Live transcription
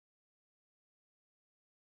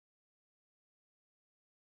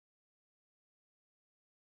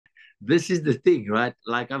this is the thing, right?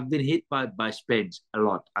 Like I've been hit by Spence a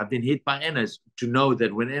lot. I've been hit by Ennis to know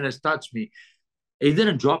that when Ennis touched me, he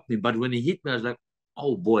didn't drop me, but when he hit me, I was like,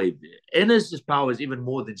 oh boy, Ennis's power is even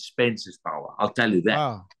more than Spence's power. I'll tell you that.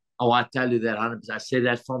 Wow. Oh, I tell you that 100%. I said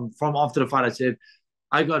that from after the fight. I said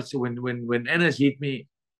I got so when Ennis hit me,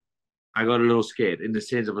 I got a little scared in the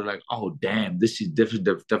sense of like, oh damn, this is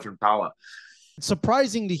different power. It's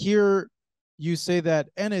surprising to hear you say that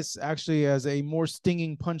Ennis actually has a more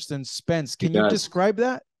stinging punch than Spence. He Can you does, describe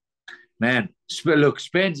that? man. Look,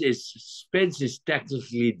 Spence is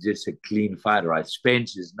technically just a clean fighter, right?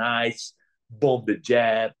 Spence is nice, bomb the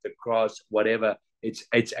jab, the cross, whatever. It's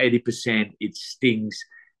 80%. It stings.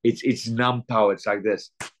 It's numb power. It's like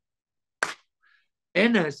this.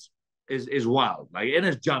 Ennis is wild. Like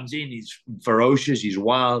Ennis jumps in, he's ferocious, he's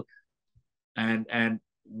wild, and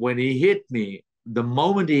when he hit me, the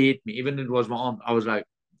moment he hit me, even if it was my arm, I was like,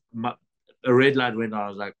 a red light went on. I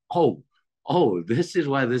was like, oh, this is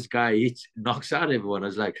why this guy hits, knocks out everyone. I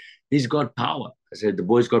was like, he's got power. I said, the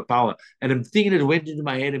boy's got power. And the thing that went into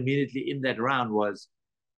my head immediately in that round was,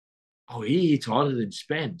 oh, he hits harder than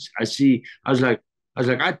Spence. I see. I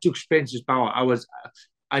took Spence's power.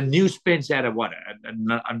 I knew Spence had a what,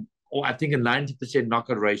 I think a 90%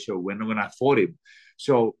 knockout ratio when I fought him.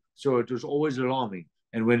 So it was always alarming.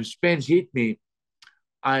 And when Spence hit me,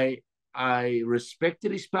 I I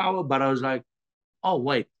respected his power, but I was like, oh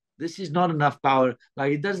wait, this is not enough power.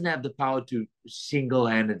 Like he doesn't have the power to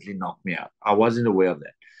single-handedly knock me out. I wasn't aware of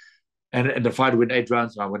that. And the fight went 8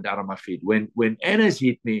 rounds, and I went down on my feet. When Ennis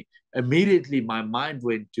hit me, immediately my mind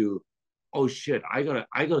went to, oh shit, I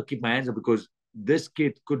gotta keep my hands up because this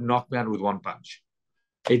kid could knock me out with one punch.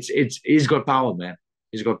 It's he's got power, man.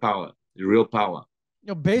 He's got power, real power.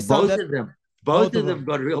 Based on Both that, of them, both both of of them them.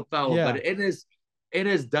 got real power. Yeah. But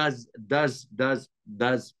Ennis does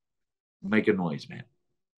make a noise, man.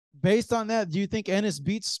 Based on that, do you think Ennis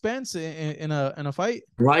beats Spence in a fight?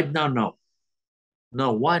 Right now, no.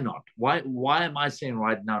 No, why not? Why am I saying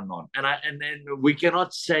right now not? And we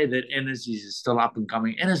cannot say that Ennis is still up and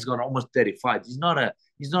coming. Ennis got almost 30 fights. He's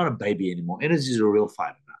not a baby anymore. Ennis is a real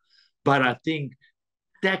fighter now. But I think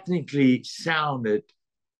technically sounded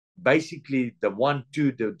basically the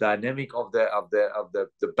 1-2, the dynamic of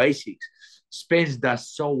the basics. Spence does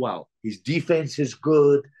so well. His defense is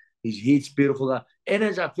good. His hits beautiful.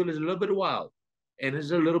 Ennis, I feel, is a little bit wild. Ennis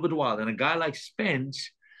is a little bit wild. And a guy like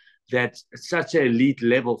Spence, that's such an elite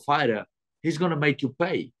level fighter, he's gonna make you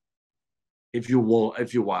pay if you're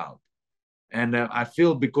wild. And I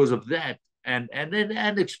feel because of that and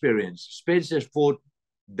experience, Spence has fought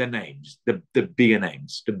the names, the bigger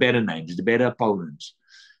names, the better names, the better opponents.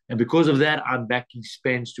 And because of that, I'm backing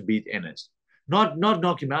Spence to beat Ennis. Not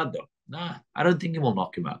knock him out though. Nah, I don't think he will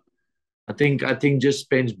knock him out. I think just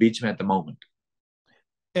Spence beats him at the moment.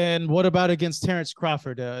 And what about against Terence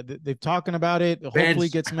Crawford? They're talking about it. Hopefully, Spence,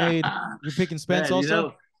 gets made. You're picking Spence man,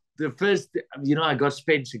 also. the first, I got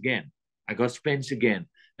Spence again.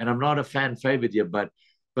 And I'm not a fan favorite here, but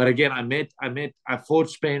again, I fought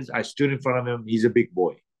Spence. I stood in front of him. He's a big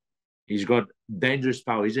boy. He's got dangerous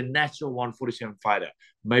power. He's a natural 147 fighter,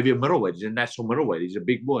 maybe a middleweight. He's a natural middleweight. He's a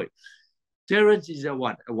big boy. Terrence is a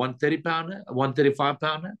what? A 130 pounder, a 135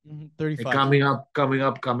 pounder, and 35. coming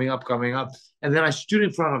up. And then I stood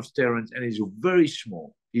in front of Terrence, and he's very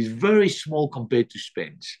small. He's very small compared to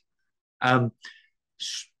Spence. Um,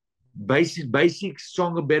 basic,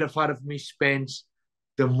 stronger, better fighter for me, Spence.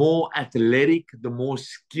 The more athletic, the more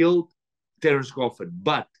skilled, Terence Crawford.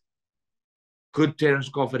 But could Terence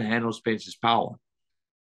Crawford handle Spence's power?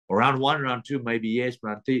 Round one, round two, maybe yes,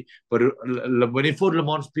 round three. But when he fought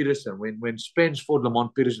Lamont Peterson, when Spence fought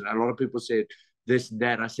Lamont Peterson, a lot of people said this and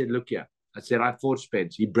that. I said, look here. I said, I fought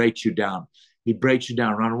Spence. He breaks you down. He breaks you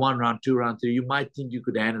down. Round one, round two, round three. You might think you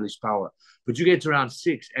could handle his power. But you get to round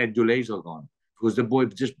six and your legs are gone because the boy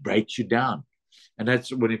just breaks you down. And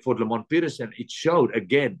that's when he fought Lamont Peterson. It showed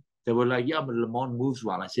again. They were like, yeah, but Lamont moves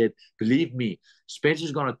well. I said, believe me,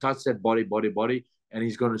 Spencer's going to touch that body, and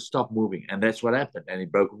he's going to stop moving. And that's what happened. And he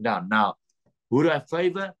broke him down. Now, who do I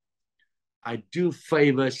favor? I do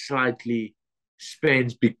favor slightly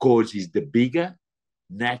Spence because he's the bigger,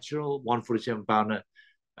 natural 147 pounder.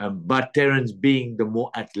 But Terence being the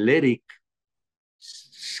more athletic,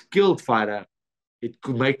 skilled fighter, it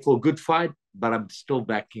could make for a good fight, but I'm still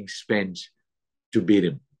backing Spence to beat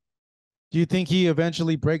him. Do you think he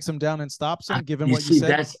eventually breaks him down and stops him, given You what you see,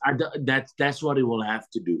 said? that's what he will have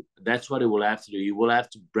to do. That's what he will have to do. He will have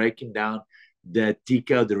to break him down. The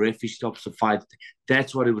TKO, the referee stops the fight.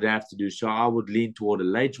 That's what he would have to do. So I would lean toward a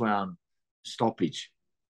late round stoppage.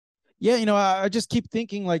 Yeah, I just keep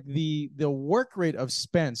thinking like the work rate of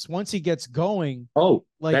Spence once he gets going, Oh,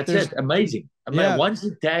 like that's it. Amazing. I mean, yeah, once he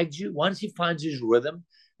tags you, once he finds his rhythm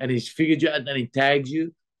and he's figured you out, and then he tags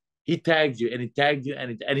you and he tags you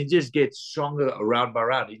and he just gets stronger round by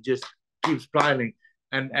round. He just keeps climbing.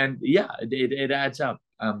 And yeah, it adds up.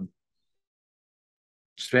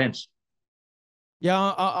 Spence.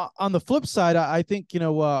 yeah. On the flip side, I think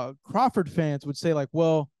Crawford fans would say like,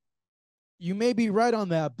 well, you may be right on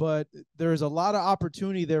that, but there's a lot of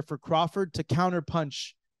opportunity there for Crawford to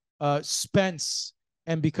counterpunch Spence,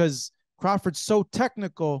 and because Crawford's so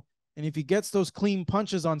technical, and if he gets those clean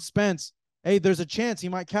punches on Spence, hey, there's a chance he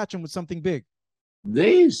might catch him with something big. And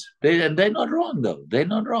they're not wrong though. They're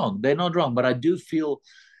not wrong. They're not wrong. But I do feel,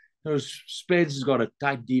 Spence has got a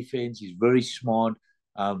tight defense. He's very smart.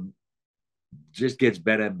 Um, just gets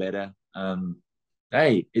better and better.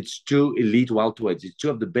 Hey, it's two elite welterweights. It's two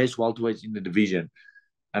of the best welterweights in the division.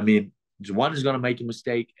 I mean, one is going to make a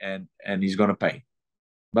mistake and he's going to pay.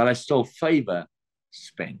 But I still favor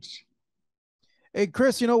Spence. Hey,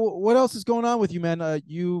 Chris, what else is going on with you, man?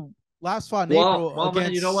 You last fought in April against,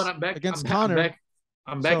 man, you know what? I'm back. against Connor.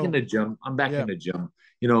 I'm back in the gym. I'm back yeah. in the gym.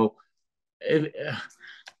 If,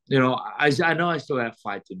 I know I still have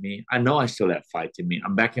fight in me. I'm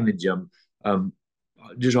back in the gym.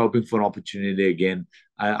 Just hoping for an opportunity again.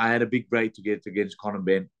 I had a big break to get against Conor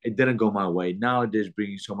Ben. It didn't go my way. Now it is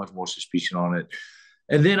bringing so much more suspicion on it.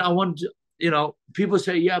 And then I want to, people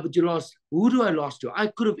say, yeah, but you lost. Who do I lost to? I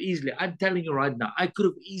could have easily, I'm telling you right now, I could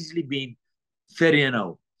have easily been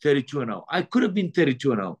 30-0, 32-0. I could have been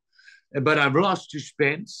 32-0. But I've lost to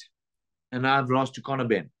Spence and I've lost to Conor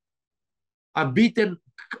Ben. I've beaten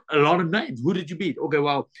a lot of names. Who did you beat? Okay,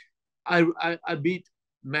 well, I beat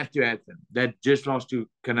Matthew Atton that just lost to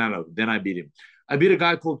Canelo. Then I beat him. I beat a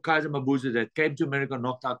guy called Kaiser Mabuza that came to America,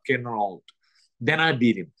 knocked out Ken Holt. Then I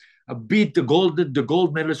beat him. I beat the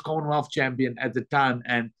gold medalist Commonwealth champion at the time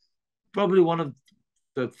and probably one of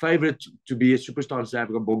the favorites to be a superstar in South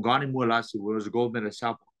Africa, Bongani Mwelasi, who was a gold medalist.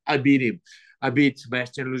 I beat him. I beat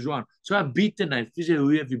Sebastian Lejeune. So I beat the names. You say, who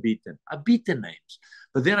have you beaten? I beat the names.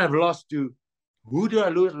 But then I've lost to, who do I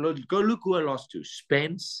lose? Go look who I lost to.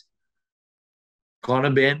 Spence,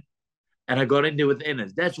 Conor Ben, and I got in there with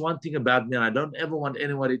Ennis. That's one thing about me, and I don't ever want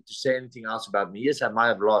anybody to say anything else about me. Yes, I might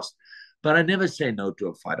have lost, but I never say no to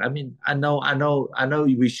a fight. I mean, I know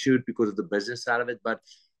we should because of the business side of it, but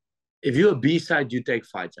if you're a B side, you take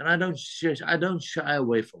fights, and I don't shy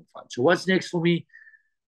away from fights. So what's next for me?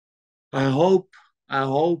 I hope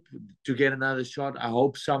to get another shot. I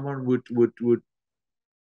hope someone would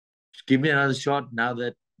give me another shot now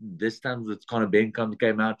that this time with Conor Ben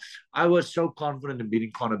came out. I was so confident in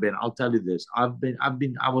beating Conor Ben. I'll tell you this. I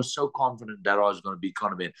was so confident that I was going to beat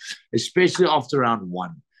Conor Ben, especially after round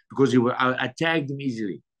one, because I tagged him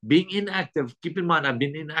easily. Being inactive, keep in mind, I've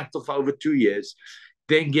been inactive for over 2 years.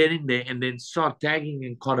 Then get in there and then start tagging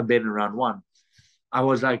in Conor Ben in round one. I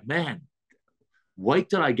was like, man, wait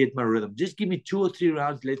till I get my rhythm. Just give me 2 or 3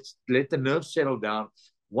 rounds. Let the nerves settle down.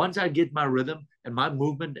 Once I get my rhythm and my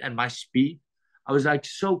movement and my speed, I was like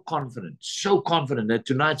so confident that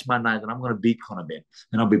tonight's my night and I'm going to beat Conor Ben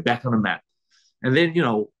and I'll be back on the mat. And then,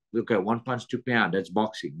 okay, 1 punch, 2 pound, that's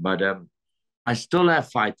boxing. But I still have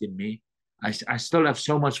fight in me. I still have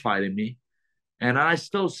so much fight in me. And I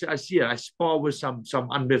see it. I spar with some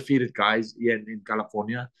undefeated guys here in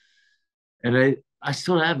California. And I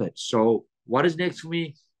still have it. So what is next for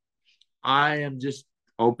me? I am just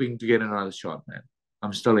hoping to get another shot, man.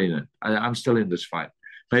 I'm still in it. I'm still in this fight.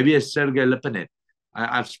 Maybe a Sergey Lipinet.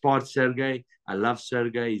 I've sparred Sergey. I love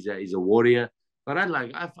Sergey. He's a warrior. But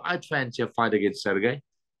I'd fancy a fight against Sergey.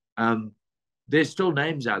 There's still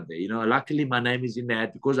names out there. Luckily my name is in the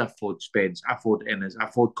hat because I fought Spence, I fought Ennis, I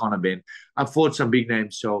fought Conor Ben, I fought some big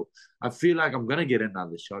names. So I feel like I'm gonna get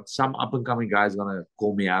another shot. Some up and coming guys gonna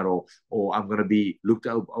call me out, or I'm gonna be looked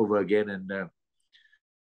over again. And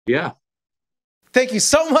yeah. Thank you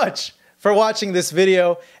so much for watching this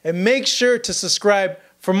video, and make sure to subscribe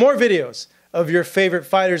for more videos of your favorite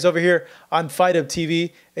fighters over here on Fight Hub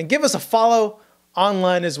TV, and give us a follow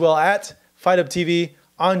online as well at Fight Hub TV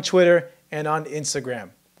on Twitter and on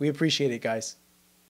Instagram. We appreciate it, guys.